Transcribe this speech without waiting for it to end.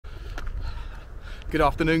Good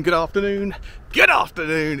afternoon, good afternoon, good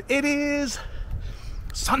afternoon. It is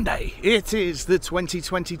Sunday. It is the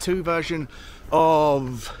 2022 version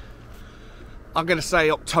of, I'm going to say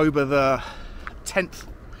October the 10th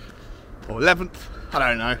or 11th. I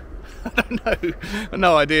don't know. I don't know. I've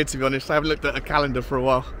no idea, to be honest. I haven't looked at a calendar for a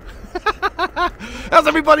while. How's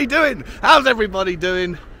everybody doing? How's everybody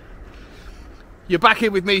doing? You're back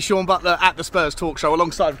here with me, Sean Butler, at the Spurs Talk Show,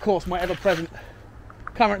 alongside, of course, my ever-present,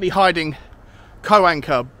 currently hiding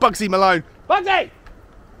co-anchor, Bugsy Malone. Bugsy!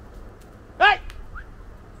 Hey!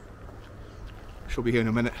 She'll be here in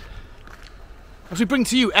a minute. As we bring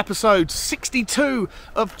to you episode 62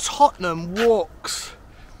 of Tottenham Walks.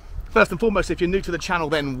 First and foremost, if you're new to the channel,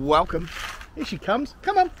 then welcome. Here she comes.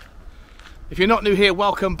 Come on. If you're not new here,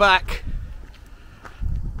 welcome back.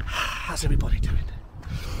 How's everybody doing?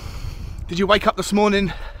 Did you wake up this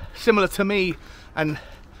morning similar to me and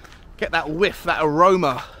get that whiff, that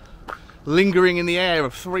aroma lingering in the air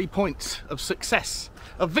of 3 points of success,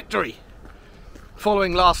 of victory,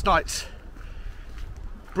 following last night's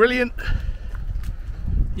brilliant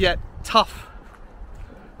yet tough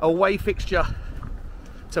away fixture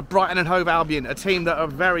to Brighton and Hove Albion, a team that are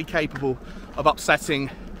very capable of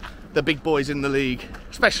upsetting the big boys in the league,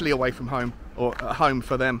 especially away from home, or at home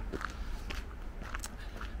for them.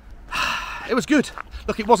 It was good.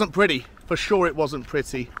 Look, it wasn't pretty. For sure it wasn't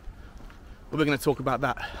pretty. But we're going to talk about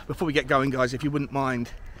that. Before we get going, guys, if you wouldn't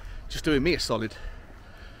mind just doing me a solid.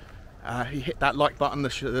 You hit that like button,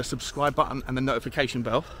 the subscribe button and the notification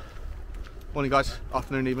bell. Morning, guys.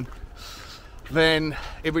 Afternoon even. Then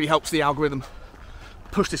it really helps the algorithm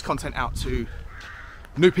push this content out to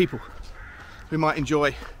new people who might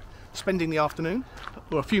enjoy spending the afternoon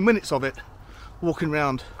or a few minutes of it walking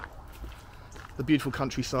around the beautiful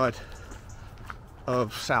countryside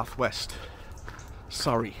of southwest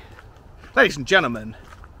Surrey. Ladies and gentlemen,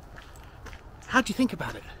 how do you think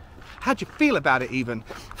about it? How do you feel about it even?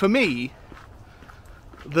 For me,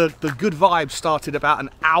 the good vibes started about an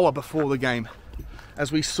hour before the game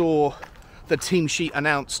as we saw the team sheet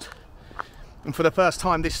announced. And for the first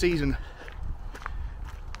time this season,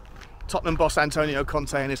 Tottenham boss Antonio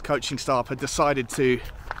Conte and his coaching staff had decided to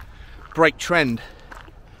break trend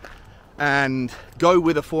and go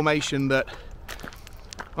with a formation that,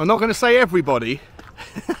 I'm not going to say everybody,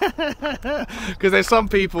 because there's some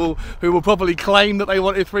people who will probably claim that they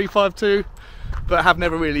wanted 3-5-2 but have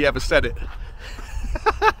never really ever said it.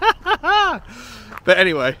 But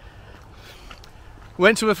anyway,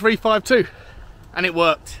 went to a 3-5-2 and it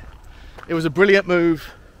worked. It was a brilliant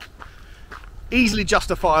move, easily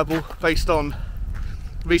justifiable based on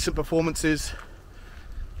recent performances.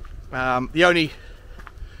 The only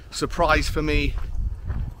surprise for me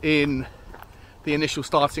in the initial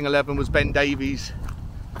starting 11 was Ben Davies,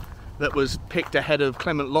 that was picked ahead of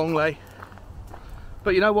Clement Longley.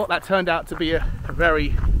 But you know what, that turned out to be a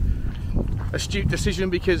very astute decision,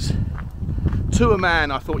 because to a man,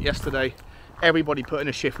 I thought yesterday, everybody put in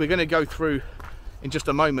a shift. We're going to go through in just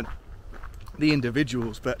a moment the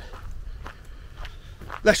individuals, but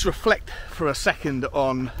let's reflect for a second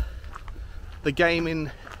on the game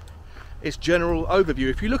in its general overview.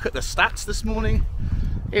 If you look at the stats this morning,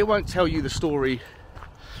 it won't tell you the story,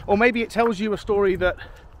 or maybe it tells you a story that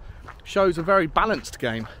shows a very balanced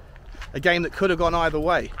game, a game that could have gone either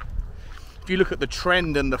way. If you look at the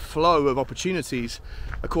trend and the flow of opportunities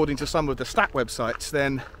according to some of the stat websites,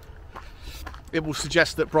 then it will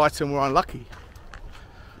suggest that Brighton were unlucky,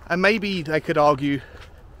 and maybe they could argue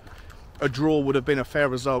a draw would have been a fair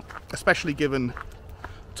result, especially given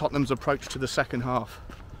Tottenham's approach to the second half.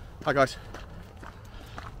 Hi guys.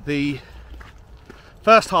 The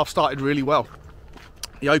first half started really well.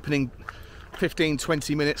 The opening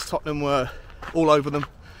 15-20 minutes, Tottenham were all over them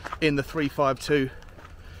in the 3-5-2,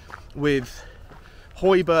 with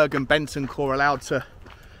Hojbjerg and Bentancur allowed to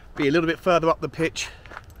be a little bit further up the pitch.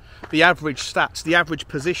 The average stats, the average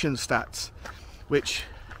position stats, which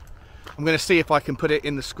I'm going to see if I can put it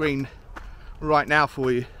in the screen right now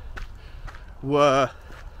for you, were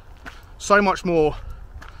so much more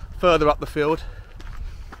further up the field.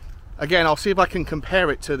 Again, I'll see if I can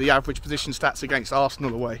compare it to the average position stats against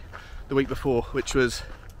Arsenal away the week before, which was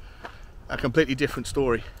a completely different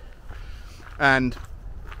story, and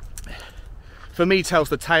for me tells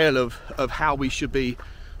the tale of how we should be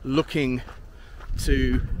looking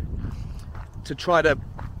to try to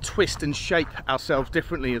twist and shape ourselves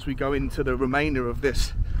differently as we go into the remainder of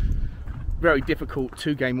this very difficult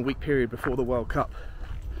 2-game-a-week period before the World Cup.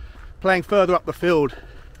 Playing further up the field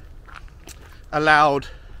allowed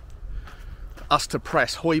us to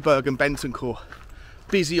press Hojbjerg and Bentancur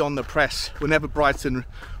busy on the press whenever Brighton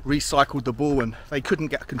recycled the ball, and they couldn't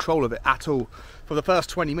get control of it at all. For the first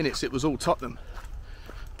 20 minutes it was all Tottenham.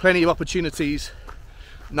 Plenty of opportunities,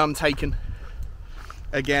 none taken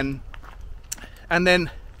again. And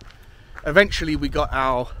then eventually we got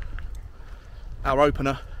our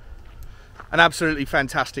opener. An absolutely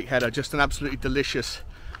fantastic header, just an absolutely delicious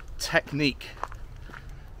technique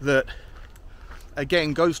that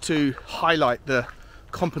again goes to highlight the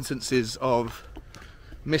competencies of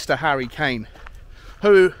Mr. Harry Kane,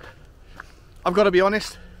 who, I've got to be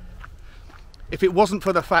honest, if it wasn't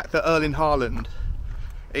for the fact that Erling Haaland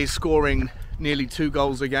is scoring nearly 2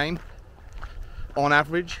 goals a game on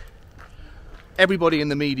average, everybody in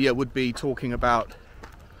the media would be talking about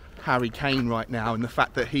Harry Kane right now, and the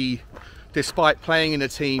fact that he, despite playing in a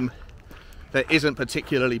team that isn't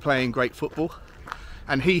particularly playing great football,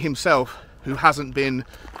 and he himself, who hasn't been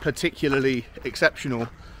particularly exceptional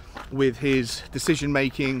with his decision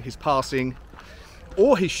making, his passing,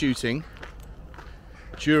 or his shooting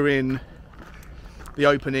during the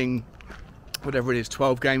opening, whatever it is,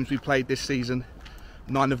 12 games we played this season,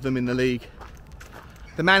 9 of them in the league.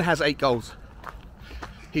 The man has 8 goals.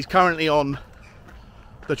 He's currently on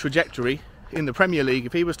the trajectory in the Premier League.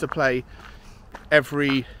 If he was to play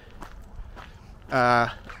every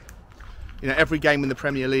game in the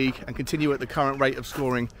Premier League and continue at the current rate of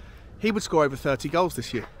scoring, he would score over 30 goals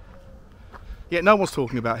this year. Yet no one's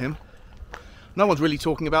talking about him. No one's really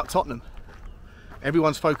talking about Tottenham.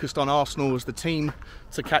 Everyone's focused on Arsenal as the team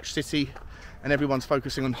to catch City, and everyone's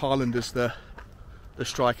focusing on Haaland as the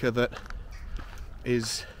striker that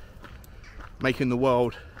is making the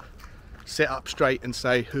world sit up straight and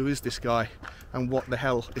say, who is this guy and what the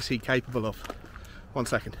hell is he capable of? 1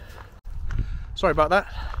 second. Sorry about that.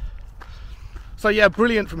 So yeah,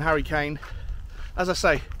 brilliant from Harry Kane. As I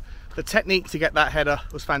say, the technique to get that header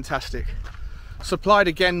was fantastic. Supplied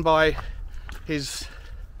again by his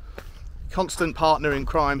constant partner in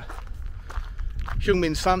crime,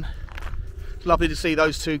 Heung-min Son. It's lovely to see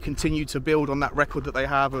those two continue to build on that record that they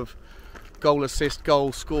have of goal assist,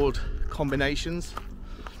 goal scored combinations.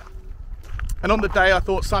 And on the day I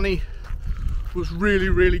thought Sonny was really,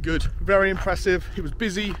 really good. Very impressive. He was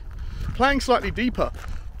busy, playing slightly deeper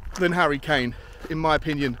than Harry Kane, in my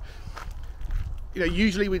opinion. You know,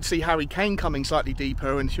 usually we'd see Harry Kane coming slightly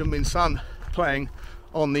deeper and Heung-min Son playing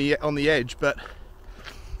on the edge, but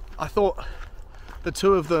I thought the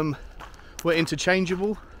two of them were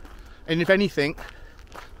interchangeable. And if anything,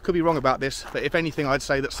 could be wrong about this, but if anything, I'd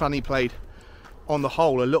say that Sonny played on the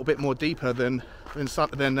whole a little bit more deeper than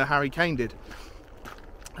Harry Kane did.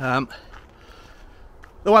 The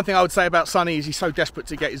one thing I would say about Sonny is he's so desperate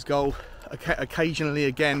to get his goal. Occasionally,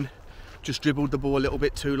 again, just dribbled the ball a little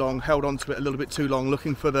bit too long, held on to it a little bit too long,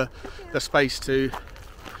 looking for the space to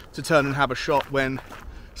turn and have a shot when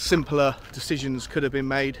simpler decisions could have been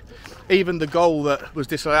made. Even the goal that was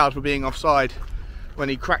disallowed for being offside, when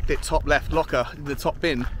he cracked it top left locker, the top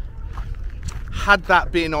bin, had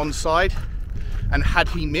that been onside and had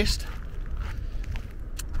he missed,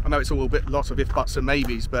 I know it's all a bit lots of if, buts and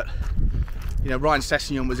maybes, but you know, Ryan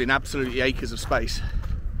Sessegnon was in absolutely acres of space,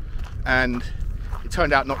 and it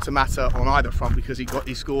turned out not to matter on either front because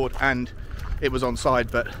he scored and it was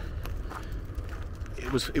onside. But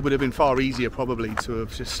it would have been far easier probably to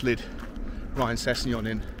have just slid Ryan Sessegnon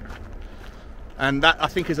in, and that I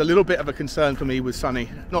think is a little bit of a concern for me with Sonny.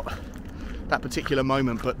 Not that particular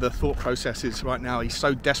moment, but the thought processes right now. He's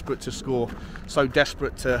so desperate to score, so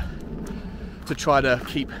desperate to try to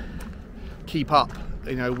keep up,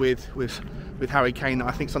 you know, with Harry Kane.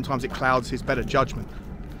 I think sometimes it clouds his better judgment.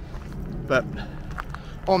 But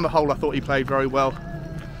on the whole, I thought he played very well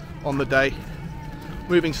on the day.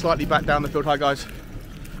 Moving slightly back down the field. Hi guys.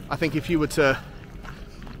 I think if you were to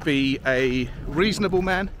be a reasonable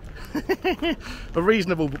man, a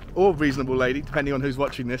reasonable lady, depending on who's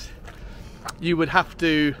watching this, you would have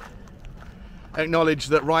to acknowledge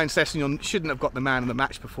that Ryan Sessegnon shouldn't have got the man of the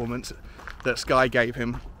match performance that Sky gave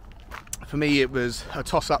him. For me, it was a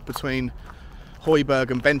toss-up between Hojbjerg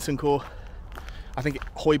and Bentancur. I think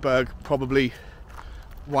Hojbjerg probably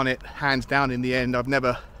won it hands down in the end. I've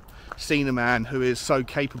never seen a man who is so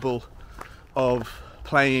capable of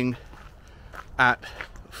playing at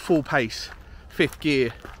full pace, 5th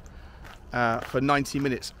gear, for 90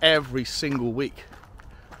 minutes every single week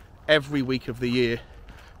of the year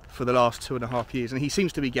for the last 2.5 years, and he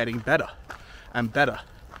seems to be getting better and better.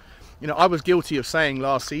 You know, I was guilty of saying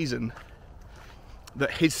last season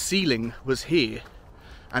that his ceiling was here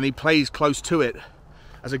and he plays close to it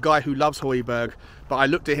as a guy who loves Hojbjerg, but I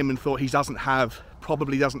looked at him and thought he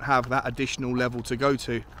probably doesn't have that additional level to go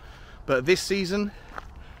to. But this season,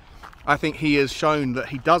 I think he has shown that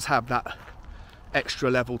he does have that extra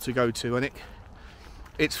level to go to, and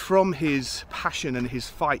it's from his passion and his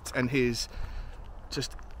fight and his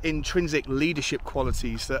just intrinsic leadership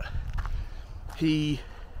qualities that he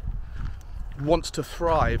wants to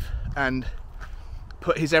thrive and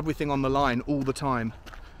put his everything on the line all the time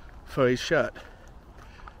for his shirt.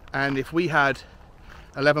 And if we had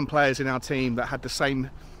 11 players in our team that had the same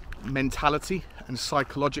mentality and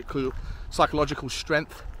psychological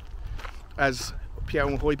strength as Pierre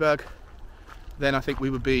and Hojbjerg, then I think we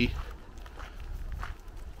would be,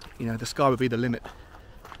 you know, the sky would be the limit.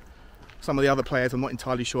 Some of the other players, I'm not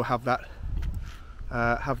entirely sure, have that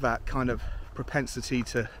kind of propensity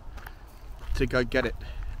to go get it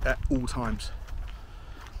at all times.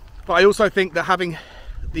 But I also think that having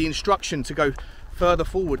the instruction to go further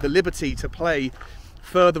forward, the liberty to play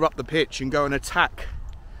further up the pitch and go and attack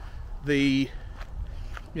the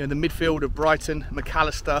midfield of Brighton.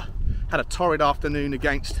 McAllister had a torrid afternoon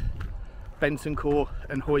against Bentancur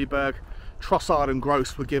and Hojbjerg. Trossard and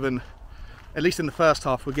Gross were given, at least in the first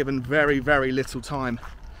half, were given very, very little time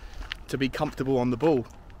to be comfortable on the ball.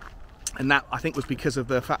 And that, I think, was because of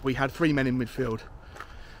the fact we had 3 men in midfield.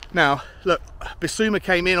 Now, look, Bissouma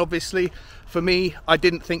came in, obviously. For me, I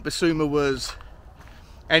didn't think Bissouma was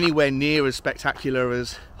anywhere near as spectacular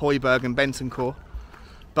as Hojbjerg and Bentancur.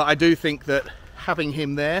 But I do think that having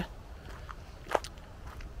him there,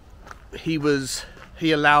 he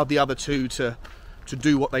allowed the other two to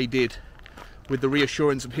do what they did with the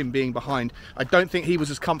reassurance of him being behind. I don't think he was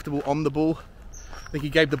as comfortable on the ball. I think he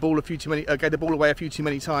gave the ball away a few too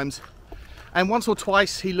many times. And once or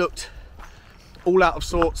twice he looked all out of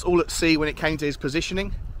sorts, all at sea when it came to his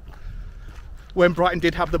positioning, when Brighton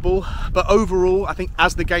did have the ball. But overall, I think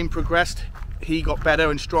as the game progressed, he got better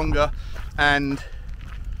and stronger, and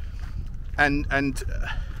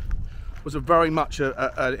was very much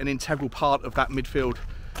an integral part of that midfield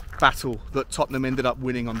battle that Tottenham ended up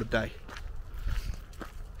winning on the day.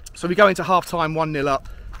 So we go into half-time 1-0 up,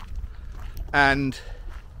 and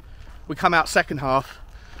we come out second half,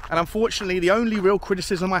 and unfortunately the only real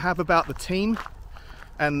criticism I have about the team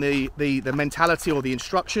and the mentality or the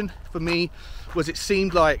instruction for me was it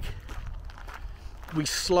seemed like we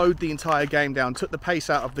slowed the entire game down, took the pace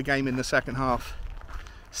out of the game in the second half,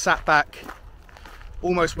 sat back,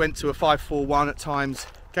 almost went to a 5-4-1 at times,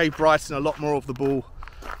 gave Brighton a lot more of the ball,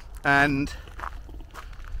 and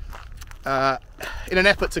in an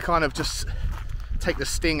effort to kind of just take the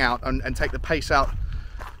sting out and take the pace out,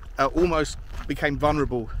 almost became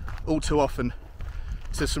vulnerable all too often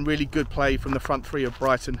to some really good play from the front three of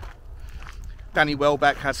Brighton. Danny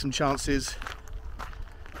Welbeck had some chances,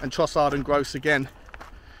 and Trossard and Gross again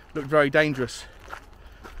looked very dangerous.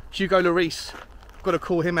 Hugo Lloris, got to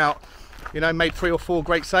call him out, you know, made 3 or 4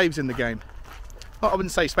 great saves in the game. I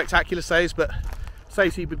wouldn't say spectacular saves, but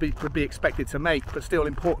saves he would be expected to make, but still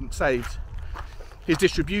important saves. His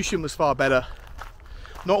distribution was far better,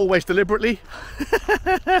 not always deliberately.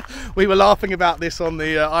 We were laughing about this on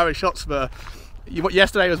the Irish Hotspur.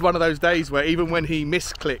 Yesterday was one of those days where even when he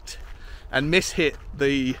misclicked and mishit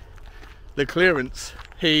the clearance,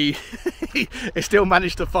 he still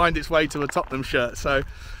managed to find its way to a Tottenham shirt. So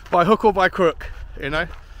by hook or by crook, you know,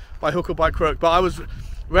 by hook or by crook. But I was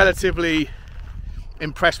relatively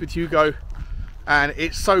impressed with Hugo, and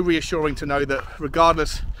it's so reassuring to know that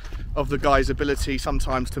regardless of the guy's ability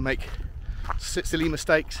sometimes to make silly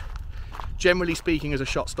mistakes, generally speaking, as a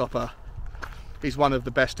shot stopper, he's one of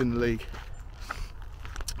the best in the league.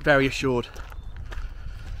 Very assured.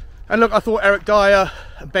 And look, I thought Eric Dyer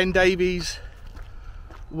and Ben Davies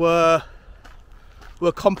were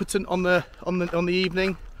competent on the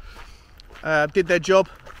evening. Did their job,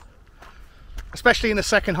 especially in the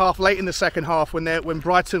second half, late in the second half, when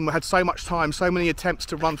Brighton had so much time, so many attempts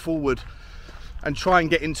to run forward and try and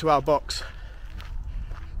get into our box.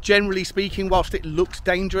 Generally speaking, whilst it looked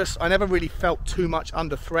dangerous, I never really felt too much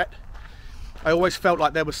under threat. I always felt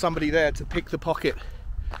like there was somebody there to pick the pocket,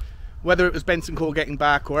 whether it was Bentancur getting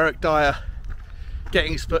back or Eric Dyer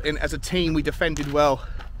getting his foot in. As a team, we defended well.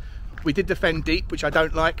 We did defend deep, which I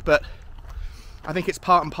don't like, but I think it's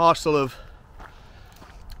part and parcel of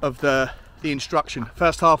the instruction.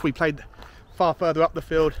 First half we played far further up the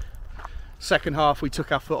field. Second half we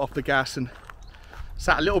took our foot off the gas and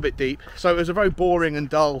sat a little bit deep. So it was a very boring and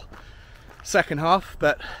dull second half,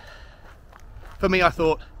 but for me, I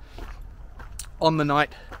thought on the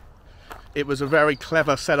night it was a very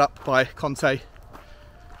clever setup by Conte,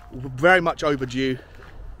 very much overdue,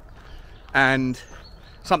 and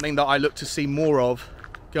something that I look to see more of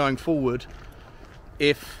going forward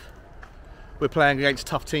if we're playing against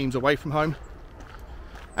tough teams away from home.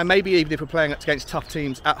 and maybe even if we're playing against tough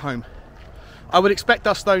teams at home. I would expect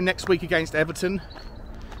us though next week against Everton,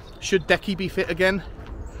 should Decky be fit again,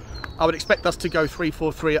 I would expect us to go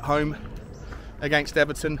 3-4-3 at home against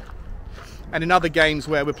Everton. And in other games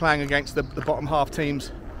where we're playing against the bottom half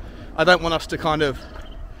teams, I don't want us to kind of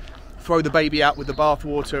throw the baby out with the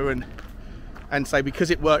bathwater and say because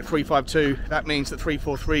it worked 3-5-2, that means that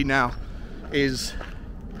 3-4-3 now is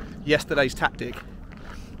yesterday's tactic.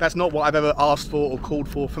 That's not what I've ever asked for or called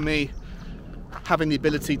for. For me, having the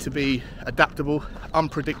ability to be adaptable,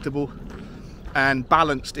 unpredictable, and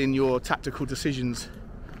balanced in your tactical decisions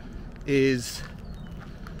is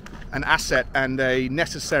an asset and a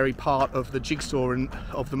necessary part of the jigsaw and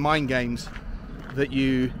of the mind games that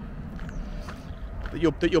you're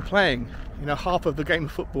playing. You know, half of the game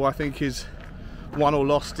of football I think is won or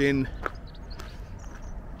lost in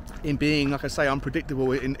being, like I say,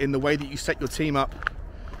 unpredictable in the way that you set your team up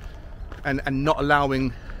and not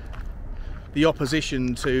allowing the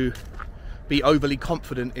opposition to be overly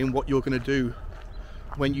confident in what you're going to do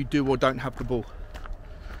when you do or don't have the ball.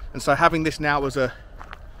 And so having this now as a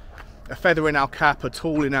feather in our cap, a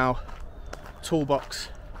tool in our toolbox,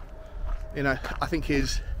 you know, I think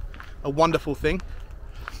is a wonderful thing.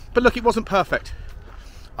 But look, it wasn't perfect.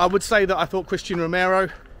 I would say that I thought Christian Romero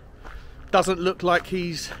doesn't look like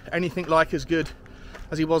he's anything like as good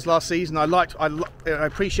as he was last season. I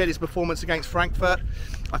appreciate his performance against Frankfurt.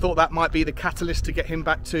 I thought that might be the catalyst to get him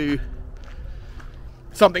back to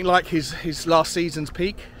something like his last season's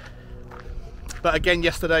peak. But again,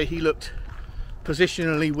 yesterday he looked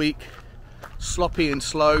positionally weak, sloppy and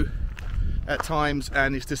slow at times,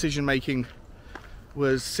 and his decision making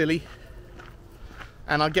was silly.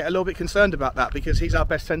 And I get a little bit concerned about that because he's our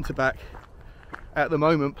best centre back at the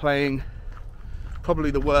moment, playing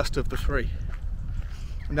probably the worst of the three.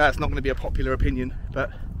 And that's not going to be a popular opinion, but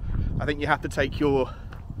I think you have to take your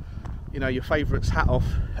favourite's hat off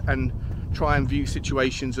and try and view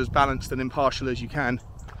situations as balanced and impartial as you can,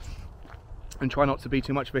 and try not to be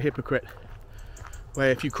too much of a hypocrite,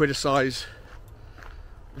 where if you criticise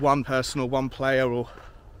one person or one player or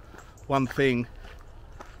one thing,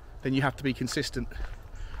 then you have to be consistent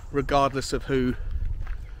regardless of who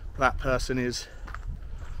that person is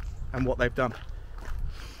and what they've done.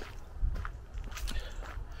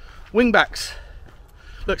 Wing backs.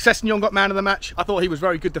 Look, Sessegnon got man of the match. I thought he was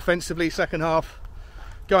very good defensively second half.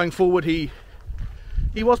 Going forward, he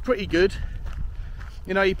was pretty good.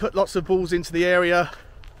 You know, he put lots of balls into the area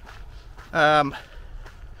in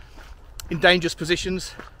dangerous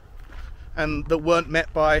positions and that weren't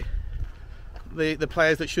met by the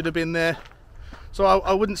players that should have been there. So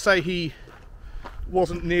I wouldn't say he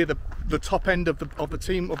wasn't near the top end of the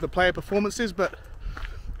team, of the player performances, but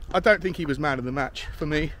I don't think he was man of the match for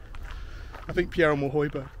me. I think Pierre-Emile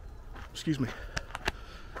Hojbjerg, excuse me,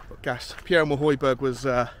 got gas. Pierre-Emile Hojbjerg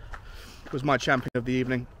was my champion of the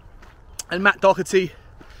evening. And Matt Doherty,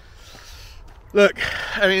 look,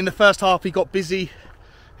 I mean, in the first half he got busy,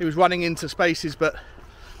 he was running into spaces, but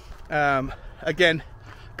again,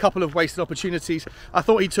 a couple of wasted opportunities. I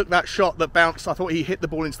thought he took that shot that bounced, I thought he hit the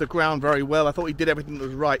ball into the ground very well. I thought he did everything that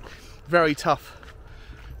was right. Very tough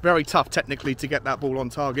technically to get that ball on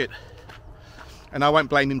target, and I won't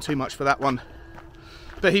blame him too much for that one.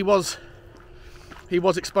 But he was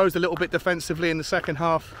exposed a little bit defensively in the second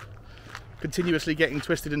half, continuously getting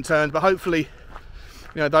twisted and turned. But hopefully,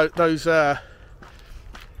 you know, those I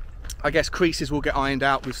guess creases will get ironed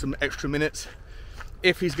out with some extra minutes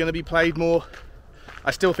if he's going to be played more. I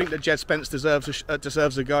still think that Jed Spence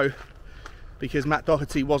deserves a go, because Matt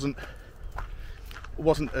Doherty wasn't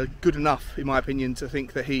good enough, in my opinion, to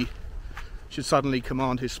think that he should suddenly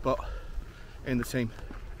command his spot in the team.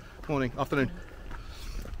 Morning, afternoon.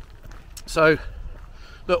 So,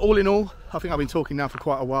 look, all in all, I think I've been talking now for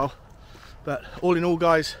quite a while, but all in all,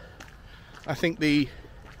 guys, I think the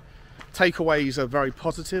takeaways are very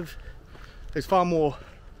positive. There's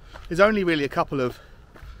only really a couple of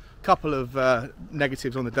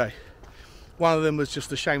negatives on the day. One of them was just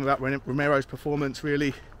the shame about Romero's performance,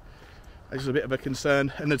 really. This is a bit of a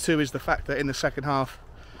concern. And the two is the fact that in the second half,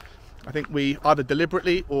 I think we either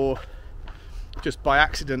deliberately or just by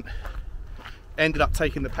accident ended up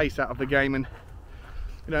taking the pace out of the game. And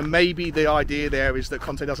you know, maybe the idea there is that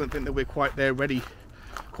Conte doesn't think that we're quite there, ready,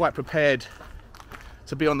 quite prepared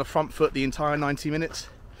to be on the front foot the entire 90 minutes,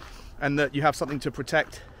 and that you have something to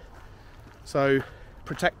protect. So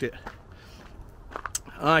protect it.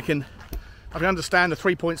 I can understand the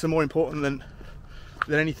 3 points are more important than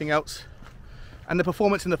anything else. And the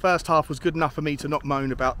performance in the first half was good enough for me to not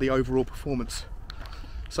moan about the overall performance.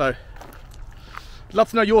 So, I'd love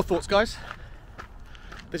to know your thoughts, guys.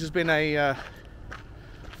 This has been a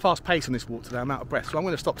fast pace on this walk today. I'm out of breath, so I'm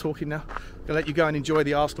going to stop talking now. I'm going to let you go and enjoy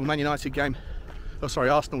the Arsenal-Man United game. Oh, sorry,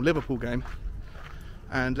 Arsenal-Liverpool game.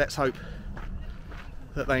 And let's hope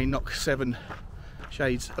that they knock 7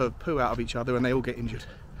 shades of poo out of each other and they all get injured.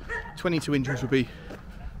 22 injuries would be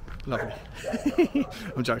lovely.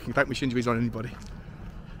 I'm joking, don't wish injuries on anybody.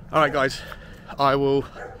 Alright guys, I will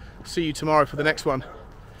see you tomorrow for the next one.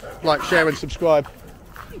 Like, share and subscribe.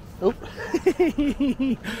 Oh,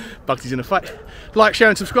 Bugsy's in a fight. Like, share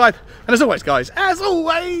and subscribe. And as always guys, as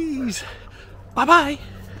always, bye bye.